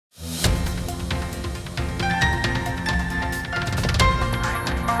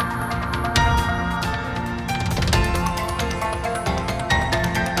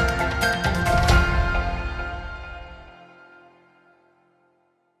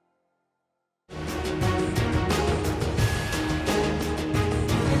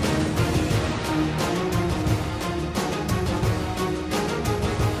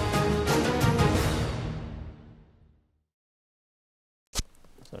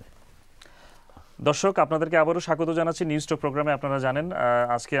দর্শক আপনাদেরকে আবারও স্বাগত জানাচ্ছি নিউজ টক প্রোগ্রামে। আপনারা জানেন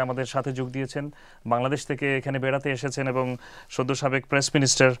আজকে আমাদের সাথে যোগ দিয়েছেন বাংলাদেশ থেকে এখানে বেড়াতে এসেছেন এবং সদ্য সাবেক প্রেস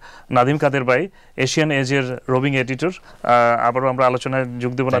মিনিস্টার নাদিম কাদের ভাই, এশিয়ান এজের রোবিং এডিটর। আবারও আমরা আলোচনায়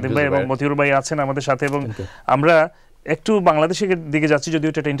যোগ দেব নাদিম ভাই এবং মতিউর ভাই আছেন আমাদের সাথে। এবং আমরা একটু বাংলাদেশের দিকে যাচ্ছি, যদিও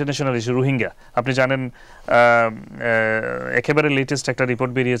এটা ইন্টারন্যাশনাল ইস্যু, রোহিঙ্গা। আপনি জানেন একেবারে লেটেস্ট একটা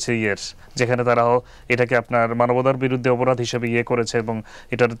রিপোর্ট বেরিয়েছে যেখানে তারাও এটাকে আপনার মানবতার বিরুদ্ধে অপরাধ হিসেবে করেছে এবং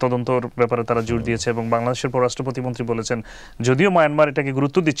এটার তদন্তর ব্যাপারে তারা জোর দিয়েছে। এবং বাংলাদেশের পররাষ্ট্র প্রতিমন্ত্রী বলেছেন যদিও মায়ানমার এটাকে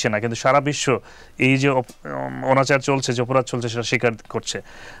গুরুত্ব দিচ্ছে না, কিন্তু সারা বিশ্ব এই যে অনাচার চলছে, যে অপরাধ চলছে, সেটা স্বীকার করছে।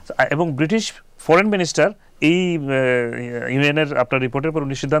 এবং ব্রিটিশ ফরেন মিনিস্টার এই ইউএনের আপনার রিপোর্টের পর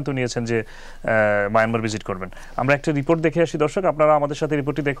উনি সিদ্ধান্ত নিয়েছেন যে মায়ানমার ভিজিট করবেন। আমরা একটা রিপোর্ট দেখে আসি দর্শক, আপনারা আমাদের সাথে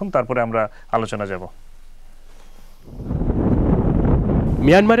রিপোর্টটি দেখুন, তারপরে আমরা আলোচনা যাব।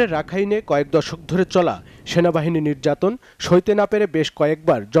 মিয়ানমারের রাখাইনে কয়েক দশক ধরে চলা সেনাবাহিনী নির্যাতন সইতে না পেরে বেশ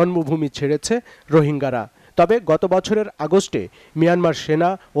কয়েকবার জন্মভূমি ছেড়েছে রোহিঙ্গারা। তবে গত বছরের আগস্টে মিয়ানমার সেনা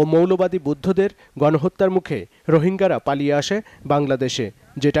ও মৌলবাদী বুদ্ধদের গণহত্যার মুখে রোহিঙ্গারা পালিয়ে আসে বাংলাদেশে,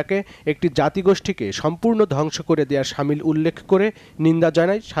 যেটাকে একটি জাতিগোষ্ঠীকে সম্পূর্ণ ধ্বংস করে দেওয়ার শামিল উল্লেখ করে নিন্দা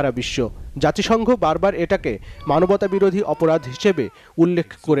জানায় সারা বিশ্ব। জাতিসংঘ বারবার এটাকে মানবতাবিরোধী অপরাধ হিসেবে উল্লেখ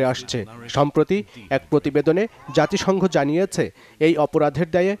করে আসছে। সম্প্রতি এক প্রতিবেদনে জাতিসংঘ জানিয়েছে এই অপরাধের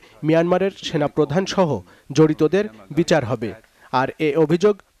দায়ে মিয়ানমারের সেনাপ্রধান সহ জড়িতদের বিচার হবে। আর এ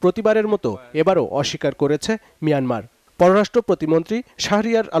অভিযোগ প্রতিবারের মতো এবারও অস্বীকার করেছে মিয়ানমার। পররাষ্ট্র প্রতিমন্ত্রী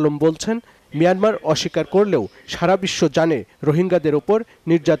শাহরিয়ার আলম বলছেন, মিয়ানমার অস্বীকার করলেও সারা বিশ্ব জানে রোহিঙ্গাদের ওপর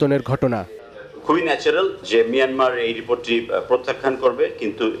নির্যাতনের ঘটনা। খুবই ন্যাচারাল যে মিয়ানমার এই রিপোর্টটি প্রত্যাখ্যান করবে,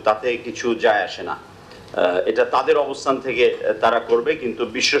 কিন্তু তাতে কিছু যায় আসে না। এটা তাদের অবস্থান থেকে তারা করবে, কিন্তু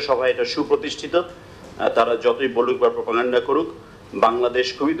বিশ্বসভায় এটা সুপ্রতিষ্ঠিত। তারা যতই বলুক বা প্রপাগান্ডা করুক, বাংলাদেশ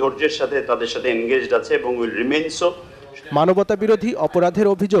খুবই ধৈর্যের সাথে তাদের সাথে এনগেজড আছে এবং উইল রিমেইন সো। মানবতাবিরোধী অপরাধের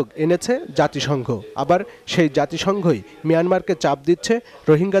অভিযোগ এনেছে জাতিসংঘ, আবার সেই জাতিসংঘই মিয়ানমারকে চাপ দিচ্ছে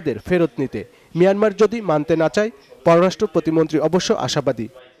রোহিঙ্গাদের ফেরত নিতে। মিয়ানমার যদি মানতে না চায়, পররাষ্ট্র প্রতিমন্ত্রী অবশ্য আশাবাদী।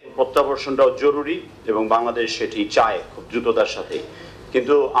 প্রত্যাবর্তনটাও জরুরি এবং বাংলাদেশ সেটি চায় খুব দ্রুততার সাথে।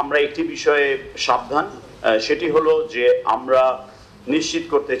 কিন্তু আমরা একটি বিষয়ে সাবধান, সেটি হলো যে আমরা নিশ্চিত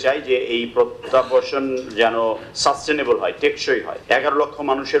করতে চাই যে এই প্রত্যাবর্তন যেন সাস্টেনেবল হয়, টেকসই হয়। 11 লক্ষ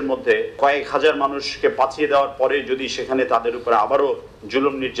মানুষের মধ্যে কয়েক হাজার মানুষকে পাঠিয়ে দেওয়ার পরে যদি সেখানে তাদের উপরে আবারও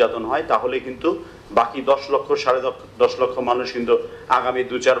জুলুম নির্যাতন হয়, তাহলে কিন্তু বাকি 10 লক্ষ 10.5 লক্ষ মানুষ কিন্তু আগামী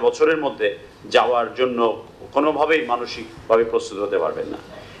 2-4 বছরের মধ্যে যাওয়ার জন্য কোনোভাবেই মানসিকভাবে প্রস্তুত হতে পারবেন না।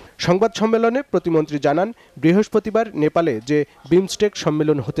 সংবাদ সম্মেলনে প্রতিমন্ত্রী জানান, বৃহস্পতিবার নেপালে যে বিমস্টেক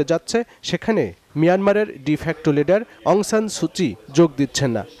সম্মেলন হতে যাচ্ছে, সেখানে মিয়ানমারের ডিফ্যাক্টো লিডার অং সান সুচি যোগ দিচ্ছেন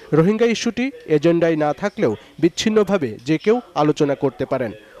না। রোহিঙ্গা ইস্যুটি এজেন্ডায় না থাকলেও বিচ্ছিন্নভাবে যে কেউ আলোচনা করতে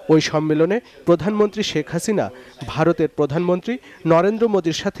পারেন। ওই সম্মেলনে প্রধানমন্ত্রী শেখ হাসিনা ভারতের প্রধানমন্ত্রী নরেন্দ্র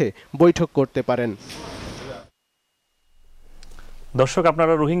মোদীর সাথে বৈঠক করতে পারেন। দর্শক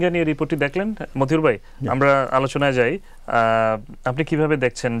আপনারা রোহিঙ্গা নিয়ে রিপোর্টটি দেখলেন। মতিউর ভাই, আমরা আলোচনায় যাই। আপনি কিভাবে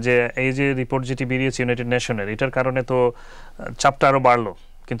দেখছেন যে এই যে রিপোর্ট যেটি বেরিয়েছে ইউনাইটেড নেশনের, এটার কারণে তো চাপটা আরো বাড়লো,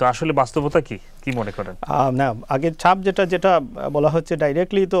 কিন্তু আসলে বাস্তবতা কি মনে করেন? না, আগের চাপ যেটা বলা হচ্ছে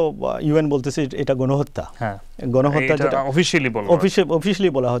ডাইরেক্টলি, তো ইউএন বলতেছে এটা গণহত্যা। হ্যাঁ, গণহত্যা যেটা অফিসিয়ালি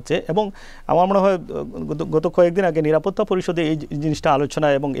বলা হচ্ছে। এবং আমার মনে হয় গত কয়েকদিন আগে নিরাপত্তা পরিষদে এই জিনিসটা আলোচনা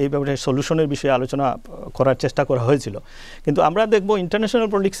এবং এই ব্যাপারে সলিউশনের বিষয়ে আলোচনা করার চেষ্টা করা হয়েছিল। কিন্তু আমরা দেখবো ইন্টারন্যাশনাল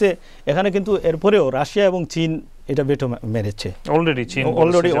পলিটিক্সে এখানে কিন্তু এরপরেও রাশিয়া এবং চীন এটা ভেটো মেরেছে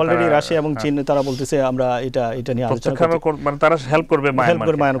অলরেডি। রাশিয়া এবং চীন তারা বলতেছে আমরা এটা নিয়ে আলোচনা মানে তারা হেল্প করবে,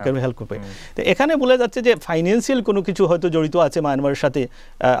 হেল্প করবে। তো এখানে বলে যাচ্ছে যে ফাইন্যান্সিয়াল কোনো কিছু হয়তো জড়িত আছে মায়ানমারের সাথে,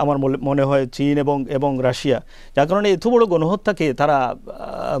 আমার মনে হয় চীন এবং রাশিয়া, যার কারণে এত বড় গণহত্যাকে তারা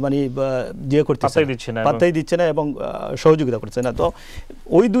মানে পাত্তাই দিচ্ছে না এবং সহযোগিতা করছে না। তো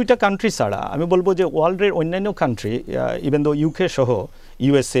ওই দুইটা কান্ট্রি ছাড়া আমি বলবো যে ওয়ার্ল্ডের অন্যান্য কান্ট্রি, ইভেন দো ইউকে সহ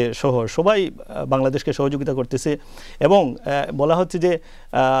ইউএসএ সহ সবাই বাংলাদেশকে সহযোগিতা করতেছে। এবং বলা হচ্ছে যে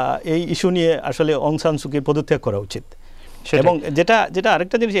এই ইস্যু নিয়ে আসলে অং সান সুকির পদত্যাগ করা উচিত। এবং যেটা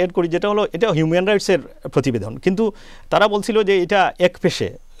আরেকটা জিনিস এড করি, যেটা হলো এটা হিউম্যান রাইটসের প্রতিবেদন, কিন্তু তারা বলছিল যে এটা একপেশে।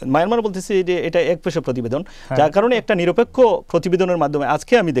 মায়ানমার বলতেছে যে এটা একপেশে প্রতিবেদন, যার কারণে একটা নিরপেক্ষ প্রতিবেদনের মাধ্যমে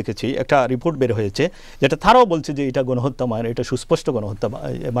আজকে আমি দেখেছি একটা রিপোর্ট বের হয়েছে, যেটা তারাও বলছে যে এটা গণহত্যা, এটা সুস্পষ্ট গণহত্যা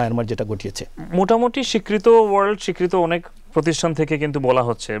মায়ানমার যেটা ঘটিয়েছে। মোটামুটি ওয়ার্ল্ড স্বীকৃত অনেক প্রতিষ্ঠান থেকে কিন্তু বলা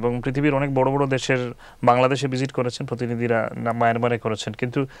হচ্ছে, এবং পৃথিবীর অনেক বড় বড় দেশের বাংলাদেশে ভিজিট করেছেন প্রতিনিধিরা, মায়ানমারে করেছেন,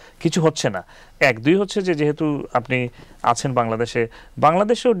 কিন্তু কিছু হচ্ছে না। দুই হচ্ছে যে যেহেতু আপনি আছেন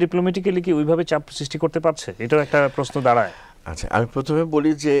বাংলাদেশেও ডিপ্লোম্যাটিক্যালি কি ওইভাবে চাপ সৃষ্টি করতে পারছে, এটাও একটা প্রশ্ন দাঁড়ায়। আচ্ছা, আমি প্রথমে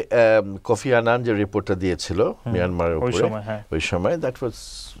বলি যে কফি আনান যে রিপোর্টটা দিয়েছিল মিয়ানমারের উপরে ওই সময়, that was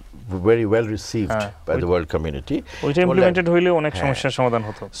very well received by the world community. ওইটা ইমপ্লিমেন্টেড হইলে অনেক সমস্যার সমাধান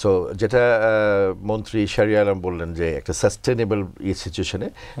হতো। সো যেটা মন্ত্রী শাহরিয়ার আলম বললেন যে একটা সাস্টেনেবল সিচুয়েশনে,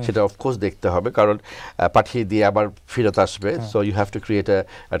 সেটা অফকোর্স দেখতে হবে, কারণ পাঠিয়ে দিয়ে আবার ফেরত আসবে। So you have to create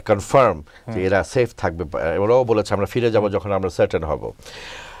confirm যে এরা সেফ থাকবে। ওরাও বলেছে আমরা ফিরে যাব যখন আমরা সার্টেন হব।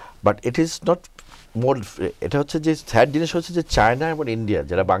 But it is not more, এটা হচ্ছে যে স্যাড জিনিস হচ্ছে যে চায়না এবং ইন্ডিয়া,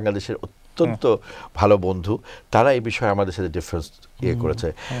 যারা বাংলাদেশের অত্যন্ত ভালো বন্ধু, তারা এই বিষয়ে আমাদের সাথে ডিফারেন্স করেছে।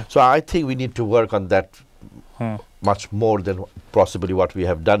 So I think we need to work on that much more than possibly what we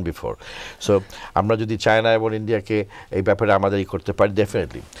have done before. So আমরা যদি চায়না এবং ইন্ডিয়াকে এই ব্যাপারে আমাদের করতে পারি,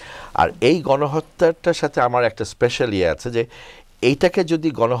 ডেফিনেটলি। আর এই গণহত্যাটার সাথে আমার একটা স্পেশাল আছে যে এইটাকে যদি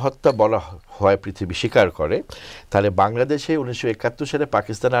গণহত্যা বলা হয়, পৃথিবী স্বীকার করে, তাহলে বাংলাদেশে 1971 সালে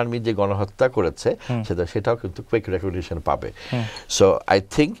পাকিস্তান আর্মি যে গণহত্যা করেছে সেটাও কিন্তু কুইক রেকগনিশন পাবে। So I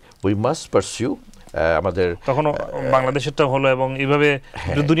think we must pursue আমাদের তখন বাংলাদেশেরটা হলো এবং এইভাবে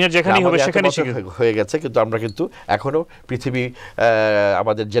দুনিয়ার যেখানেই হবে সেখানেই হয়ে গেছে, কিন্তু আমরা কিন্তু এখনো পৃথিবী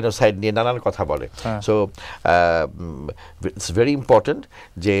আমাদের জেনোসাইড নিয়ে নানান কথা বলে। সো ইটস ভেরি ইম্পর্টেন্ট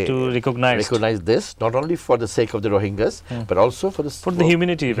যে recognise this, not only for the sake of the Rohingyas but also for the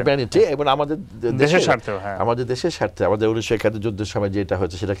humanity এবং আমাদের দেশের স্বার্থে, আমাদের দেশের স্বার্থে। আমাদের 1971 যুদ্ধের সময় যেটা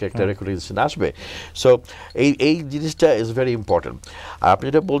হয়েছে সেটাকে একটা রেকগনাইজেশন আসবে। সো এই জিনিসটা ইজ ভেরি ইম্পর্টেন্ট। আর আপনি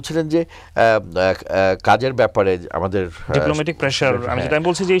যেটা বলছিলেন যে কাজের ব্যাপারে আমাদের ডিপ্লোম্যাটিক প্রেসার, আমি যেটা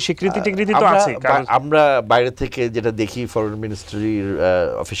বলছি যে এই স্বীকৃতি তো আছে। আমরা বাইরে থেকে যেটা দেখি ফরেন মিনিস্ট্রির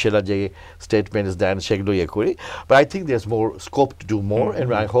অফিসিয়ালরা যে স্টেটমেন্টস দেন সেগুলো করি, but I think there is more scope to do more and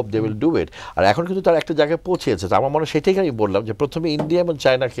I hope they will do it. আর এখন কিন্তু তার একটা জায়গায় পৌঁছেছে। তো আমার মনে হয় সেটাই আমি বললাম যে প্রথমে ইন্ডিয়া এবং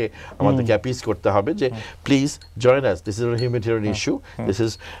চায়নাকে আমাদেরকে অ্যাপিল করতে হবে যে please join us, this is a humanitarian issue, this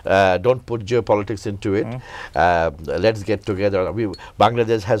is don't put Jio politics into it, let's get together.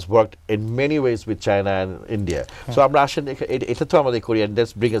 Bangladesh has worked in many ways with China and India. So আমরা আসেন এটা তো আমাদের করি, and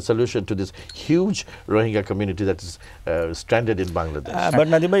let's bring a solution to this huge Rohingya community that is stranded in Bangladesh. But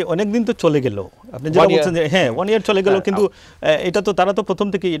Nadim ভাই, অনেক দিন তো চলে গেল, আপনি যেটা বলছেন যে 1 ইয়ার চলে গেল, কিন্তু এটা তো তারা তো প্রথম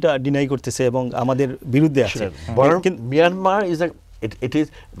থেকে এটা ডিনাই করতেছে এবং আমাদের বিরুদ্ধে আছে। Myanmar is it is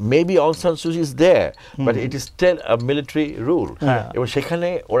maybe Aung San Suu Kyi is there, but it is still a military rule. এবং সেখানে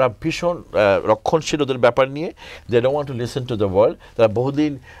ওরা ভীষণ রক্ষণশীল ওদের ব্যাপার নিয়ে, they don't want to listen to the world. তারা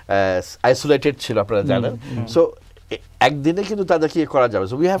বহুদিন আইসোলেটেড ছিল, আপনারা জানেন। সো একদিনে কিন্তু তাদেরকে করা যাবে।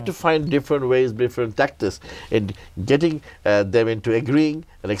 So we have to find different ways, different tactics in getting them into agreeing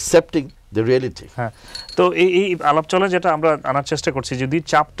and accepting the reality. তো এই আলাপ চলে যেটা আমরা আনার চেষ্টা করছি, যদি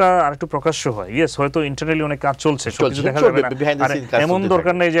চাপটা আরেকটু প্রকাশ্য হয়, ইয়েস হয়তো ইন্টারনালি অনেক কাজ চলছে, সবকিছু দেখা যাবে না, এমন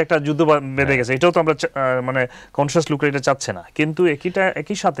দরকার নেই যে একটা যুদ্ধ বেঁধে গেছে, এটাও তো আমরা মানে কনসিয়াস লুক এটা চাচ্ছে না। কিন্তু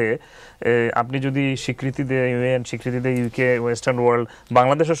একই সাথে আপনি যদি স্বীকৃতি দেয় ইউএন, স্বীকৃতি দেয় ইউকে, ওয়েস্টার্ন ওয়ার্ল্ড,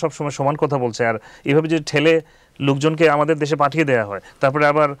 বাংলাদেশও সবসময় সমান কথা বলছে, আর এইভাবে যে ঠেলে লোকজনকে আমাদের দেশে পাঠিয়ে দেওয়া হয়, তারপরে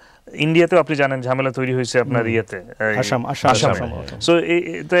আবার ইন্ডিয়াতেও আপনি জানেন ঝামেলা তৈরি হয়েছে আপনার ইয়েতে, আসামে। সো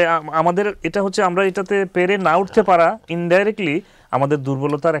আমাদের এটা হচ্ছে আমরা এটাতে পেরে না উঠতে পারা ইনডাইরেক্টলি আমাদের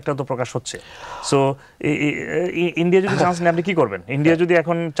দুর্বলতার একটা তো প্রকাশ হচ্ছে। সো ইন্ডিয়া যদি চান্স নেয় আপনি কি করবেন? ইন্ডিয়া যদি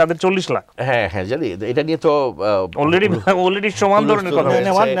এখন চাঁদের 40 লাখ, হ্যাঁ জানি, এটা নিয়ে তো অলরেডি সমান ধরনের কথা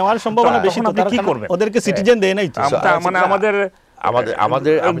নেওয়ার সম্ভাবনা বেশি, আপনি কি করবেন? ওদেরকে সিটিজেন দেয় নাই তো, মানে আমাদের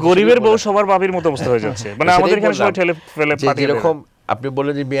আমাদের গরিবের বউ সবার বাবির মতো অবস্থা হয়ে যাচ্ছে, মানে আমাদের এখানে সবাই ঠেলে ফেলে পাঠিয়ে দেয়। এরকম আপনি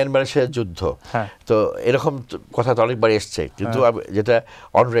বললেন যে মিয়ানমারের সাথে যুদ্ধ, তো এরকম কথা তো অনেকবার এসছে, কিন্তু যেটা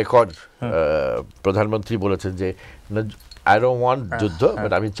অন রেকর্ড প্রধানমন্ত্রী বলেছেন যে I don't want যুদ্ধ,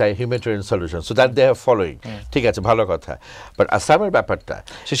 but আমি চাই humanitarian solution, so that they are following. ঠিক আছে, ভালো কথা। বাট আসামের ব্যাপারটা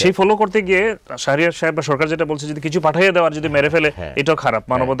সেই ফলো করতে গিয়ে শাহরিয়ার সাহেব বা সরকার যেটা বলছে, যদি কিছু পাঠিয়ে দেওয়ার যদি মেরে ফেলে, এটাও খারাপ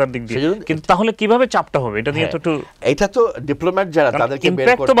মানবতার দিক দিয়ে। কিন্তু তাহলে কিভাবে চাপটা হবে এটা নিয়ে তো একটু, এটা তো ডিপ্লোম্যাট যারা তাদেরকে বের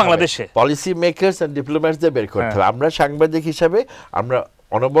করতে হবে, বাংলাদেশে পলিসি মেকারস এন্ড ডিপ্লোম্যাটসদের বের করতে হবে। আমরা সাংবাদিক হিসাবে আমরা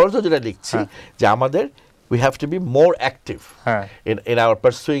অনবরত যেটা লিখছি যে আমাদের we have to be more active in our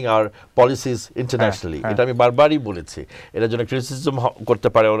pursuing our policies internationally. এটা আমি বারবারই বলেছি, এটা জন্য ক্রিটিসিজম করতে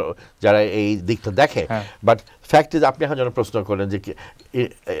পারে যারা এই দিকটা দেখে, বাট ফ্যাক্ট ইজ আপনি এখন যেন প্রশ্ন করেন যে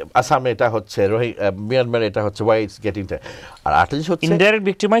আসামে এটা হচ্ছে, মিয়ানমারে এটা হচ্ছে, ওয়াই ইটস গেটিং, আর আরেকটা জিনিস হচ্ছে ইনডাইরেক্ট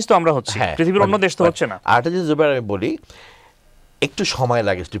ভিকটিমাইজ তো আমরা হচ্ছি, পৃথিবীর অন্য দেশ তো হচ্ছে না। আরেকটা জিনিস জুবাইর আমি বলি, একটু সময়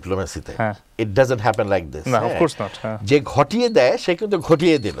লাগে ডিপ্লোমেসিতে, it doesn't happen like this. না, অফ কোর্স নট। যে ঘটিয়ে দেয় সে কিন্তু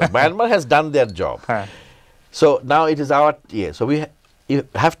ঘটিয়ে দিল, Myanmar has done there job. So now it is our so we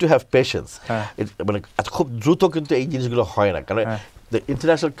have to have patience. মানে খুব দ্রুত কিন্তু এই জিনিসগুলো হয় না, কারণ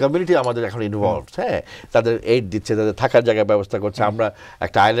ইন্টারন্যাশনাল কমিউনিটি আমাদের এখন ইনভলভড। তাদের এইড দিচ্ছে, তাদের থাকার জায়গার ব্যবস্থা করছে, আমরা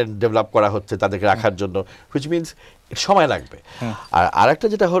একটা আইল্যান্ড ডেভেলপ করা হচ্ছে তাদেরকে রাখার জন্য, হুইচ মিনস সময় লাগবে। আর আরেকটা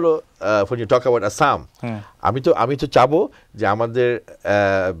যেটা হলো when you talk about Assam, আমি তো চাবো যে আমাদের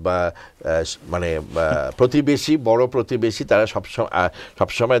মানে প্রতিবেশী, বড় প্রতিবেশী, তারা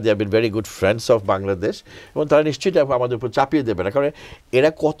সবসময় they have been very good friends of Bangladesh, এবং তারা নিশ্চয়ই আমাদের উপর চাপিয়ে দেবে না, কারণ এরা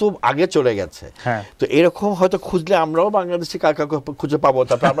কত আগে চলে গেছে। তো এরকম হয়তো খুঁজলে আমরাও বাংলাদেশে কাকে খুঁজে পাবো,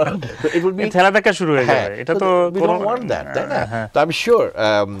 তারপর আমরা খেলা দেখা শুরু হয়ে যাবে। এটা তো তাই না? তো আমি sure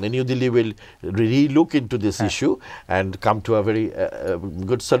new Delhi will রি-লুক into this issue and come to a very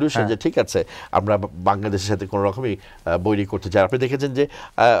good solution, যে ঠিক আছে আমরা বাংলাদেশের সাথে কোনো রকমই বৈরী করতে চাই। আপনি দেখেছেন যে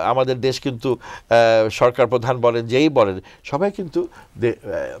আমাদের দেশ কিন্তু সরকার প্রধান বলেন, যেই বলেন, সবাই কিন্তু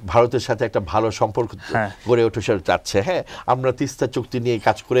ভারতের সাথে একটা ভালো সম্পর্ক গড়ে উঠে যাচ্ছে। হ্যাঁ, আমরা তিস্তা চুক্তি নিয়ে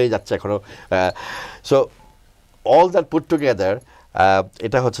কাজ করেই যাচ্ছে এখনো। So all that put together,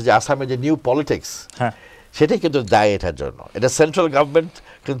 এটা হচ্ছে যে আসামের যে নিউ পলিটিক্স, সেটাই কিন্তু দায় এটার জন্য। এটা সেন্ট্রাল গভর্নমেন্ট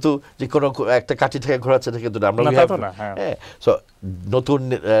কিন্তু যে কোনো একটা কাঠি থেকে ঘোরাচ্ছে, এটা কিন্তু আমরা হ্যাঁ। সো নতুন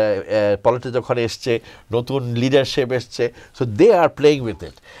পলিটিক্স যখন এসছে, নতুন লিডারশিপ এসছে, so they are playing with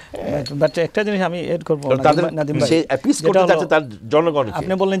it. But একটা জিনিস আমি এড করবো, তার জনগণ,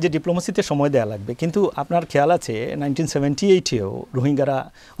 আপনি বললেন যে ডিপ্লোমেসিতে সময় দেওয়া লাগবে, কিন্তু আপনার খেয়াল আছে 1978-এও রোহিঙ্গারা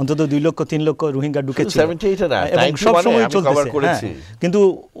অন্তত 2 লক্ষ 3 লক্ষ রোহিঙ্গা ঢুকেছিল, এবং সবসময় চলতেছে, কিন্তু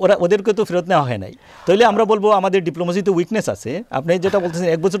ওদেরকে তো ফেরত নেওয়া হয় নাই। তাহলে আমরা বলবো আমাদের ডিপ্লোমেসিতে উইকনেস আছে। আপনি যেটা বলতেছেন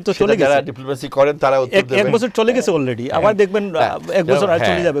 1 বছর তো চলে গেছে, ডিপ্লোমেসি করেন তারা 1 বছর চলে গেছে অলরেডি, আবার দেখবেন 1 বছর আর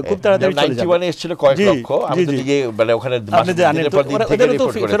চলে যাবে, খুব তাড়াতাড়ি চলে যাবে। 91 এসেছিল কয়েক লক্ষ, আমি তো গিয়ে মানে ওখানে ওদের তো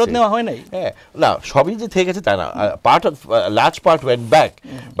ফেরত নেওয়া হয় নাই। হ্যাঁ, না সবই যে থেকে গেছে তা না, part of large part went back,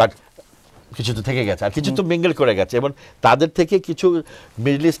 but কিছু তো থেকে গেছে, আর কিছু তো মিঙ্গল করে গেছে, এবং তাদের থেকে কিছু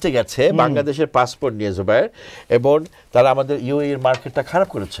মিডল ইস্টে গেছে বাংলাদেশের পাসপোর্ট নিয়ে জুবায়ের, এবং তারা আমাদের ইউএইর মার্কেটটা খারাপ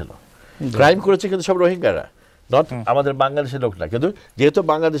করেছিল, ক্রাইম করেছে, কিন্তু সব রোহিঙ্গারা, নট আমাদের বাংলাদেশের লোক না, কিন্তু যেহেতু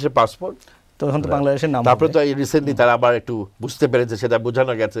বাংলাদেশের পাসপোর্ট, তখন তো বাংলাদেশের নাম, তারপরে তো রিসেন্টলি তারা আবার একটু বুঝতে পেরেছে, সেটা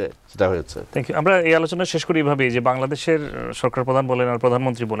বোঝানো গেছে, সেটা হয়েছে। Thank you. আমরা এই আলোচনা শেষ করি এইভাবেই যে বাংলাদেশের সরকার প্রধান বলেন আর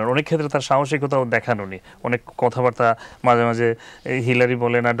প্রধানমন্ত্রী বলেন, অনেক ক্ষেত্রে তার সাহসিকতাও দেখানোনি, অনেক কথাবার্তা মাঝে মাঝে হিলারি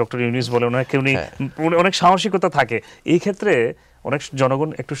বলেন আর ডক্টর ইউনিস বলেন, উনি অনেক সাহসিকতা থাকে। এই ক্ষেত্রে অনেক জনগণ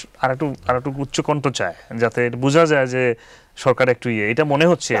একটু আর একটু উচ্চকণ্ঠ চায়, যাতে বোঝা যায় যে সরকার একটু এটা মনে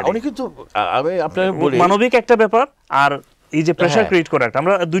হচ্ছে। উনি কিন্তু আমি আপনার বলি মানবিক একটা ব্যাপার, আর এই যে প্রেসার ক্রিয়েট করা,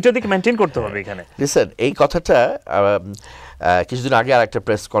 আমরা দুইটা দিক মেইনটেইন করতে হবে এখানে। লিসেন, এই কথাটা কিছুদিন আগে আর একটা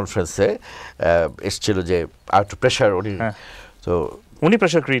প্রেস কনফারেন্সে এসেছিল যে আর একটু প্রেসার, উনি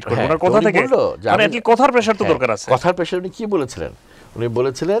প্রেসার ক্রিয়েট করবেন ওনার কথা থেকে, মানে কথার প্রেসার তো দরকার আছে। কথার প্রেসার উনি কি বলেছিলেন? উনি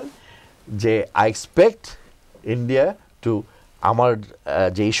বলেছিলেন যে আই এক্সপেক্ট ইন্ডিয়া টু আমার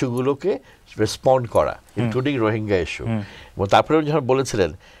যে ইস্যুগুলোকে রেসপন্ড করা, ইনক্লুডিং রোহিঙ্গা ইস্যু, এবং তারপরে যখন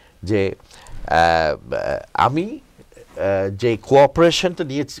বলেছিলেন যে আমি যে কোঅপারেশনটা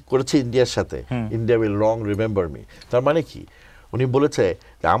নিয়ে করেছি ইন্ডিয়ার সাথে, India will long remember me. তার মানে কি? উনি বলেছে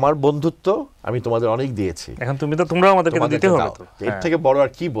আমার বন্ধুত্ব আমি তোমাদের অনেক দিয়েছি, এখন তোমরাও আমাদেরকে দিতে হবে, তো এর থেকে বড়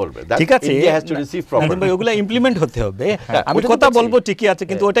আর কি বলবে? ঠিক আছে, ওগুলা ইমপ্লিমেন্ট হতে হবে। আমি কথা বলবো ঠিকই আছে,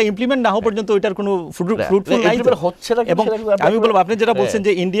 কিন্তু ওটা ইমপ্লিমেন্ট না হওয়া পর্যন্ত ওইটার কোনো ফ্রুটফুল নাই হচ্ছে না। এবং আমি বলবো, আপনি যেটা বলছেন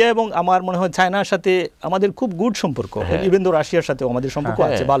যে ইন্ডিয়া এবং আমার মনে হয় চায়নার সাথে আমাদের খুব গুড সম্পর্ক, ইভেন দো রাশিয়ার সাথেও আমাদের সম্পর্ক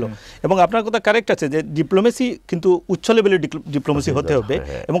আছে ভালো, এবং আপনার কথা কারেক্ট আছে যে ডিপ্লোমেসি কিন্তু উচ্চ লেভেলের ডিপ্লোমেসি হতে হবে,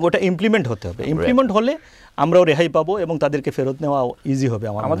 এবং ওটা ইমপ্লিমেন্ট হতে হবে। ইমপ্লিমেন্ট হলে আমরাও রেহাই পাবো এবং তাদেরকে ফেরত নেওয়া ইজি হবে।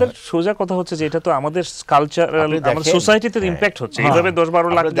 আমাদের সোজা কথা হচ্ছে যে এটা তো আমাদের কালচারাল, আমাদের সোসাইটিতে ইমপ্যাক্ট হচ্ছে। এইভাবে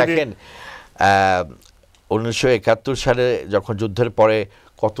 10-12 লাখ দেখেন, 1971 সালে যখন যুদ্ধের পরে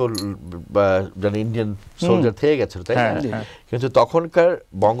কত ইন্ডিয়ান সোলজার থেকে গেছিল, তাই না? কিন্তু তখনকার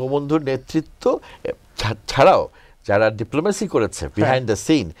বঙ্গবন্ধুর নেতৃত্ব ছাড়াও যারা ডিপ্লোমেসি করেছে বিহাইন্ড দ্য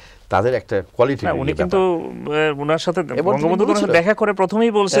সিন, তাদের একটা কোয়ালিটি। উনি কিন্তু ওনার সাথে বঙ্গবন্ধুর সাথে দেখা করে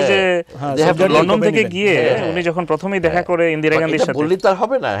প্রথমেই বলছে যে লন্ডন থেকে গিয়ে উনি যখন প্রথমেই দেখা করে ইন্দিরা গান্ধীর সাথে, বললি তার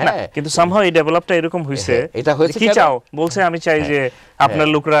হবে না। হ্যাঁ, কিন্তু সামহাও এই ডেভেলপটা এরকম হইছে। এটা হয়েছে কি চাও? বলছে আমি চাই যে আপনার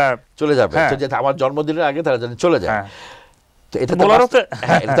লোকরা চলে যাবে, আমার জন্মদিনের আগে তারা যেন চলে যায়। তো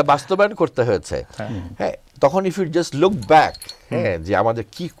এটা বাস্তবায়ন করতে হয়েছে। হ্যাঁ, তখন if you just look back, হ্যাঁ, যে আমাদের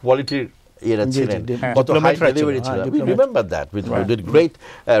কি কোয়ালিটির এরা ছিলেন, কত হাই ডেলিভারি ছিল, we remember that with great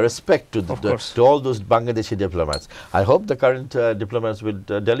respect to all those Bangladeshi diplomats. I hope the current diplomats will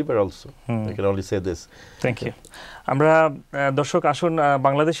deliver also. I can only say this. Thank you. আমরা দর্শক আসুন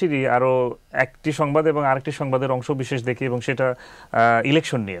বাংলাদেশেরই আরো একটি সংবাদ এবং আরেকটি সংবাদের অংশ বিশেষ দেখি, এবং সেটা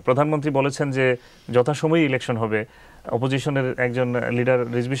ইলেকশন নিয়ে। প্রধানমন্ত্রী বলেছেন যে যথাসময়ে ইলেকশন হবে। অপোজিশনের একজন লিডার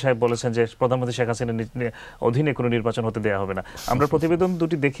রিজভী সাহেব বলেছেন যে প্রধানমন্ত্রী শেখ হাসিনার অধীনে কোনো নির্বাচন হতে দেওয়া হবে না। আমরা প্রতিবেদন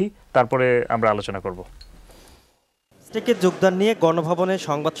দুটি দেখি, তারপরে আমরা আলোচনা করব। স্টেকের যোগদান নিয়ে গণভবনের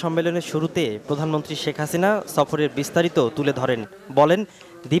সংবাদ সম্মেলনের শুরুতে প্রধানমন্ত্রী শেখ হাসিনা সফরের বিস্তারিত তুলে ধরেন। বলেন,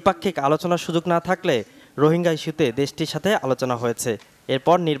 দ্বিপাক্ষিক আলোচনার সুযোগ না থাকলে রোহিঙ্গা ইস্যুতে দেশটির সাথে আলোচনা হয়েছে।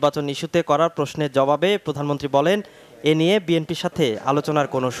 এরপর নির্বাচন ইস্যুতে করা প্রশ্নের জবাবে প্রধানমন্ত্রী বলেন, এ নিয়ে বিএনপির সাথে আলোচনার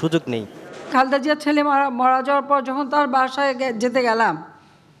কোনো সুযোগ নেই। খালেদা জিয়ার ছেলে মারা যাওয়ার পর যখন তার বাসায় যেতে গেলাম,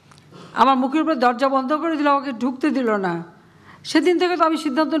 আমার মুখের উপরে দরজা বন্ধ করে দিল, আমাকে ঢুকতে দিল না। সেদিন থেকে তো আমি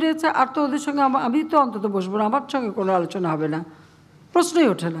সিদ্ধান্ত নিয়েছি, আর তো ওদের সঙ্গে আমি তো অন্তত বসবো না, আমার সঙ্গে কোনো আলোচনা হবে না, প্রশ্নই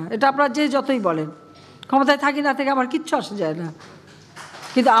ওঠে না। এটা আপনারা যে যতই বলেন, ক্ষমতায় থাকি না থেকে আমার কিচ্ছু আসে যায় না,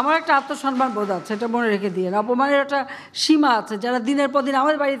 কিন্তু আমার একটা আত্মসম্মান বোধ আছে, এটা মনে রেখে দিয়ে। অপমানের একটা সীমা আছে। যারা দিনের পর দিন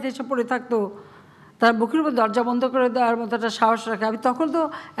আমাদের বাড়িতে এসে পড়ে থাকতো, তার বুকের উপর দরজা বন্ধ করে দেওয়ার মতো একটা সাহস রাখে। আমি তখন তো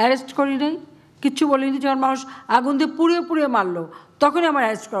অ্যারেস্ট করি নাই, কিচ্ছু বলিনি। যখন মানুষ আগুন দিয়ে পুড়িয়ে পুড়িয়ে মারলো, তখনই আমার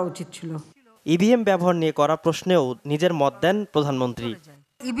অ্যারেস্ট করা উচিত ছিল। ইভিএম ব্যবহার নিয়ে করা প্রশ্নেও নিজের মত দেন প্রধানমন্ত্রী।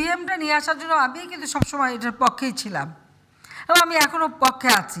 ইভিএমটা নিয়ে আসার জন্য আমি কিন্তু সবসময় এটার পক্ষেই ছিলাম, এবং আমি এখনও পক্ষে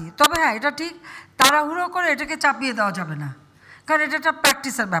আছি। তবে হ্যাঁ, এটা ঠিক তাড়াহুড়ো করে এটাকে চাপিয়ে দেওয়া যাবে না, কারণ এটা একটা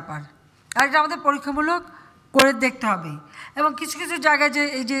প্র্যাকটিসের ব্যাপার, আর এটা আমাদের পরীক্ষামূলক করে দেখতে হবে। এবং কিছু কিছু জায়গায় যে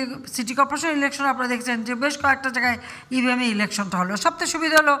এই যে সিটি কর্পোরেশন ইলেকশন আপনারা দেখছেন যে বেশ কয়েকটা জায়গায় ইভিএমে ইলেকশনটা হলো। সবচেয়ে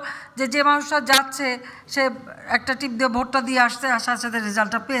সুবিধা হলো যে মানুষটা যাচ্ছে সে একটা টিপ দিয়ে ভোটটা দিয়ে আসার সাথে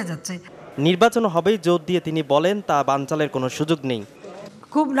রেজাল্টটা পেয়ে যাচ্ছে। নির্বাচন হবেই জোর দিয়ে তিনি বলেন, তা বানচালের কোনো সুযোগ নেই।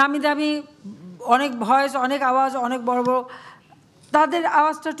 খুব নামি দামি অনেক ভয়েস, অনেক আওয়াজ, অনেক বড় বড়, তাদের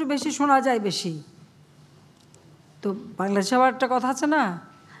আওয়াজটা একটু বেশি শোনা যায় বেশি। তো বাংলাদেশে আবার একটা কথা আছে না,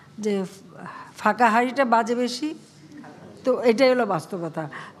 যে ফাঁকা হাঁড়িটা বাজে বেশি, তো এটাই হলো বাস্তবতা।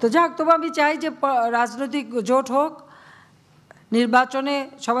 তো যাক, তবু আমি চাই যে রাজনৈতিক জোট হোক, নির্বাচনে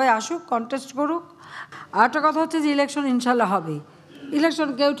সবাই আসুক, কন্টেস্ট করুক। আর একটা কথা হচ্ছে যে ইলেকশন ইনশাল্লাহ হবে। ইলেকশন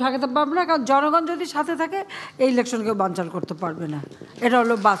কেউ ঠেকাতে পারবে না, কারণ জনগণ যদি সাথে থাকে এই ইলেকশন কেউ বানচাল করতে পারবে না, এটা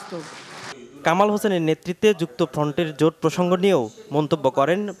হলো বাস্তব। কামাল হোসেনের নেতৃত্বে যুক্ত ফ্রন্টের জোট প্রসঙ্গ নিয়েও মন্তব্য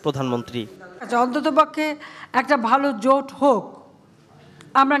করেন প্রধানমন্ত্রী। আচ্ছা, অন্ততপক্ষে একটা ভালো জোট হোক,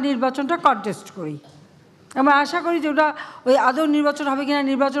 আমরা নির্বাচনটা কন্টেস্ট করি। আমরা আশা করি যে ওটা ওই আদৌ নির্বাচন হবে কিনা,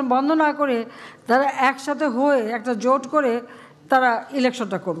 নির্বাচন বন্ধ না করে তারা একসাথে হয়ে একটা জোট করে তারা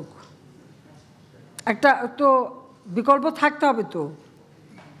ইলেকশনটা করুক। একটা তো বিকল্প থাকতে হবে। তো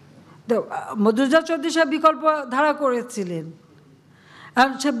মধুজা চৌধুরী সাহেব বিকল্প ধারা করেছিলেন, আর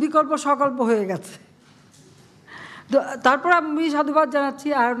সে বিকল্প সকল্প হয়ে গেছে। তো তারপর আমি সাধুবাদ জানাচ্ছি।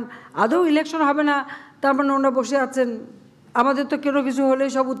 আর আদৌ ইলেকশন হবে না, তার মানে ওনারা বসে আছেন, আমাদের তো কোনো কিছু হলেই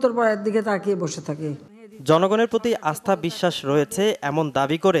সব উত্তরপাড়ার দিকে তাকিয়ে বসে থাকে। জনগণের প্রতি আস্থা বিশ্বাস রয়েছে এমন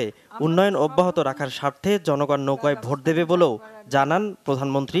দাবি করে উন্নয়ন অব্যাহত রাখার স্বার্থে জনগণ নৌকায় ভোট দেবে বলেও জানান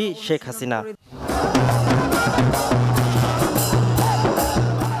প্রধানমন্ত্রী শেখ হাসিনা।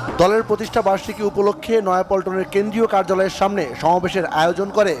 দলের প্রতিষ্ঠা বার্ষিকী উপলক্ষে নয়াপল্টনের কেন্দ্রীয় কার্যালয়ের সামনে সমাবেশের আয়োজন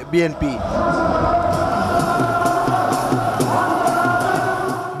করে বিএনপি।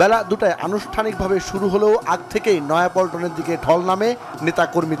 বেলা 2টায় আনুষ্ঠানিকভাবে শুরু হলেও আগ থেকেই নয়াপল্টনের দিকে ঢল নামে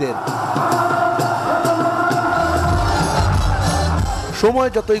নেতাকর্মীদের। সময়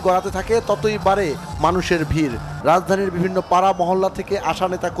যতই গড়াতে থাকে ততই বাড়ে মানুষের ভিড়। রাজধানীর বিভিন্ন পাড়া মহল্লা থেকে আসা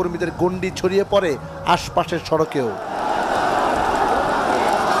নেতাকর্মীদের গণ্ডি ছড়িয়ে পড়ে আশপাশের সড়কেও।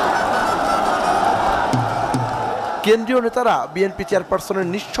 কেন্দ্রীয় নেতারা বিএনপি চেয়ারপারসনের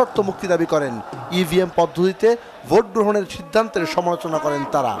নিঃশর্ত মুক্তি দাবি করেন। ইভিএম পদ্ধতিতে ভোট গ্রহণের সিদ্ধান্তের সমালোচনা করেন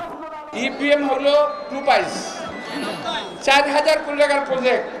তারা। ইভিএম হলো টুপাইস 4000 কোটি টাকার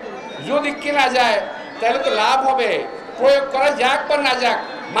প্রজেক্ট, যদি কেনা যায় তাহলে তো লাভ হবে, প্রয়োগ করা যাক বা না যাক,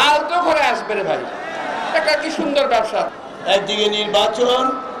 মাল তো ঘরে আসবে রে ভাই। এটা কি সুন্দর ব্যবসা। একদিকে নির্বাচন,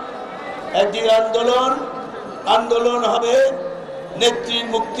 একদিকে আন্দোলন হবে নেত্রীর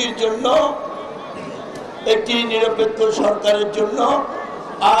মুক্তির জন্য, একটি নিরপেক্ষ সরকারের জন্য,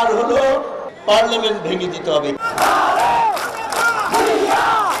 আর হলো পার্লামেন্ট ভেঙে দিতে হবে।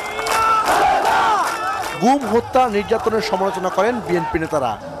 গুম, হত্যা, নির্যাতনের সমালোচনা করেন বিএনপি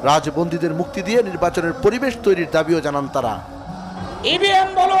নেতারা। রাজবন্দীদের মুক্তি দিয়ে নির্বাচনের পরিবেশ তৈরির দাবিও জানান তারা। ইভিএম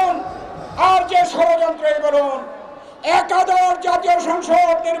বলুন আর যে ষড়যন্ত্রই বলুন, একাদশ জাতীয়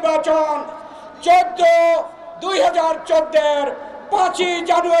সংসদ নির্বাচন 2014 5ই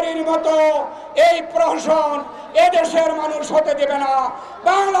জানুয়ারির মতো এই প্রহসন এদেশের মানুষ হতে দেবে না,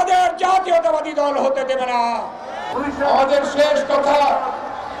 বাংলাদেশ জাতীয়তাবাদী দল হতে দেবে না। আমাদের শেষ কথা,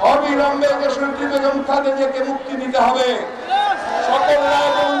 অবিলম্বে দেশনেত্রী বেগম খালেদাকে মুক্তি দিতে হবে, সকল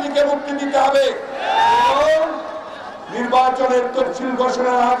রায়বন্দীকে মুক্তি দিতে হবে, নির্বাচনের তফসিল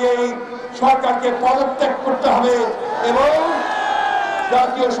ঘোষণার আগেই সরকারকে পদত্যাগ করতে হবে এবং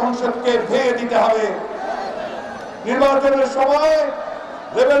জাতীয় সংসদকে ভেঙে দিতে হবে। নির্বাচনের সময়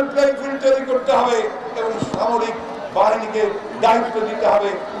লেভেল প্লেইং ফিল্ড তৈরি করতে হবে এবং সামরিক বাহিনীকে দায়িত্ব দিতে হবে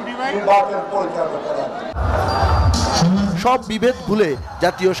নির্বাচন পরিচালনা করার। সব বিভেদ ভুলে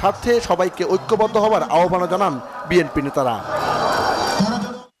জাতীয় স্বার্থে সবাইকে ঐক্যবদ্ধ হওয়ার আহ্বান জানান বিএনপি নেতারা।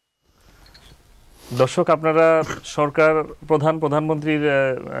 দর্শক, আপনারা সরকার প্রধানমন্ত্রীর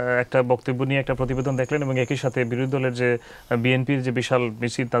একটা বক্তব্য নিয়ে একটা প্রতিবেদন দেখলেন এবং একই সাথে বিরোধী দলের যে বিএনপির যে বিশাল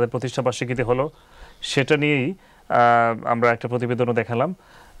মিছিল তাদের প্রতিষ্ঠা বার্ষিকীতে হলো সেটা নিয়েই আমরা একটা প্রতিবেদনও দেখালাম।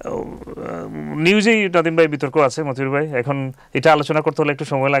 নিউজেই নাদিম ভাই বিতর্ক আছে, মতিউর ভাই, এখন এটা আলোচনা করতে হলে একটু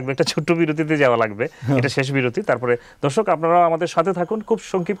সময় লাগবে, একটা ছোট্ট বিরতিতে যাওয়া লাগবে, এটা শেষ বিরতি। তারপরে দর্শক আপনারা আমাদের সাথে থাকুন, খুব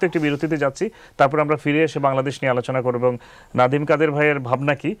সংক্ষিপ্ত একটি বিরতিতে যাচ্ছি, তারপর আমরা ফিরে এসে বাংলাদেশ নিয়ে আলোচনা করব এবং নাদিম কাদের ভাইয়ের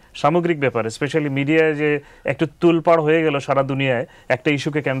ভাবনা কি সামগ্রিক ব্যাপারে, স্পেশালি মিডিয়ায় যে একটু তুলপাড় হয়ে গেল সারা দুনিয়ায় একটা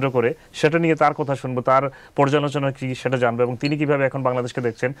ইস্যুকে কেন্দ্র করে, সেটা নিয়ে তার কথা শুনবো, তার পর্যালোচনা কি সেটা জানবো এবং তিনি কিভাবে এখন বাংলাদেশকে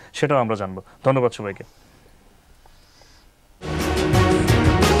দেখছেন সেটাও আমরা জানবো। ধন্যবাদ সবাইকে।